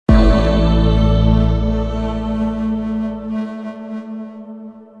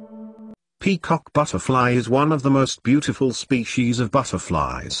Peacock butterfly is one of the most beautiful species of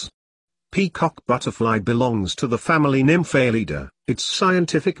butterflies. Peacock butterfly belongs to the family Nymphalidae. Its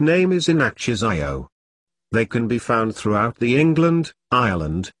scientific name is acnh. They can be found throughout the England,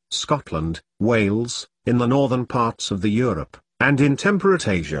 Ireland, Scotland, Wales, in the northern parts of the Europe, and in temperate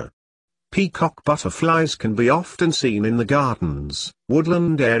Asia. Peacock butterflies can be often seen in the gardens,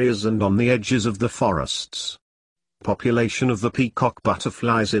 woodland areas and on the edges of the forests. Population of the peacock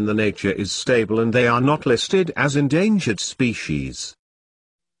butterflies in the nature is stable and they are not listed as endangered species.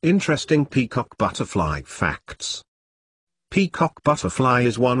 Interesting peacock butterfly facts. Peacock butterfly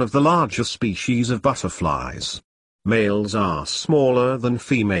is one of the larger species of butterflies. Males are smaller than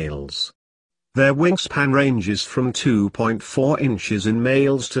females. Their wingspan ranges from 2.4 inches in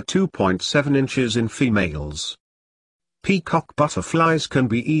males to 2.7 inches in females. Peacock butterflies can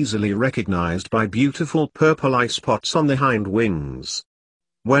be easily recognized by beautiful purple eye spots on the hind wings.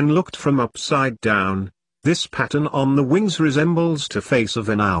 When looked from upside down, this pattern on the wings resembles the face of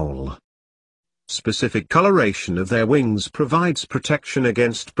an owl. Specific coloration of their wings provides protection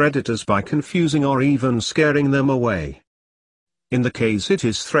against predators by confusing or even scaring them away. In the case it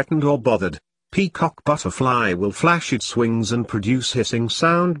is threatened or bothered, peacock butterfly will flash its wings and produce hissing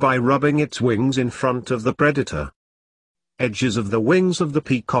sound by rubbing its wings in front of the predator. Edges of the wings of the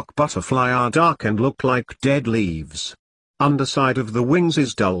peacock butterfly are dark and look like dead leaves. Underside of the wings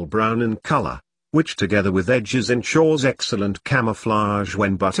is dull brown in color, which together with edges ensures excellent camouflage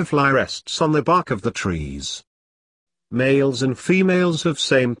when butterfly rests on the bark of the trees. Males and females have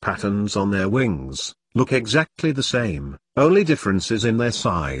same patterns on their wings, look exactly the same, only differences in their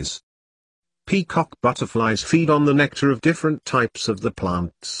size. Peacock butterflies feed on the nectar of different types of the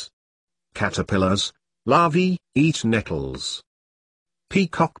plants. Caterpillars, larvae, eat nettles.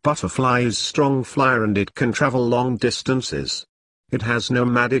 Peacock butterfly is strong flyer and it can travel long distances. It has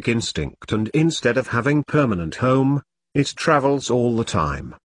nomadic instinct and instead of having permanent home, it travels all the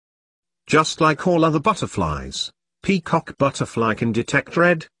time. Just like all other butterflies, peacock butterfly can detect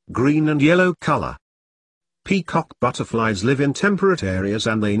red, green and yellow color. Peacock butterflies live in temperate areas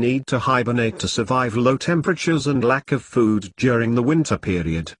and they need to hibernate to survive low temperatures and lack of food during the winter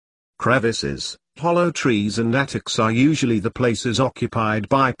period. Crevices, hollow trees and attics are usually the places occupied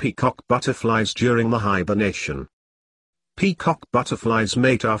by peacock butterflies during the hibernation. Peacock butterflies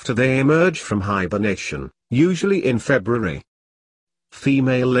mate after they emerge from hibernation, usually in February.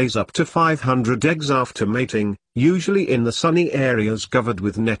 Female lays up to 500 eggs after mating, usually in the sunny areas covered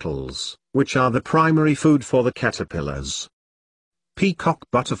with nettles, which are the primary food for the caterpillars. Peacock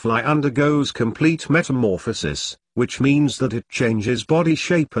butterfly undergoes complete metamorphosis, which means that it changes body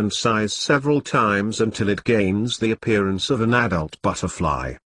shape and size several times until it gains the appearance of an adult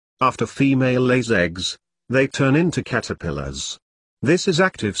butterfly. After female lays eggs, they turn into caterpillars. This is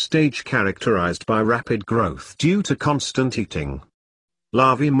active stage characterized by rapid growth due to constant eating.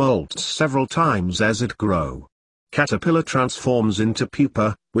 Larvae molts several times as it grow. Caterpillar transforms into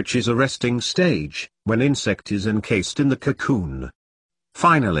pupa, which is a resting stage, when insect is encased in the cocoon.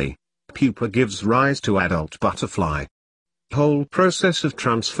 Finally, pupa gives rise to adult butterfly. Whole process of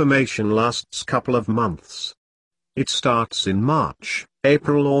transformation lasts couple of months. It starts in March,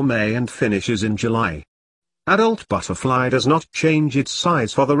 April or May and finishes in July. Adult butterfly does not change its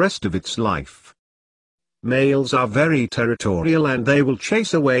size for the rest of its life. Males are very territorial and they will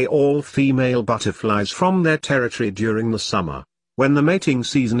chase away all female butterflies from their territory during the summer, when the mating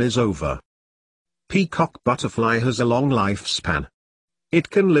season is over. Peacock butterfly has a long lifespan. It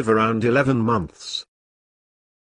can live around 11 months.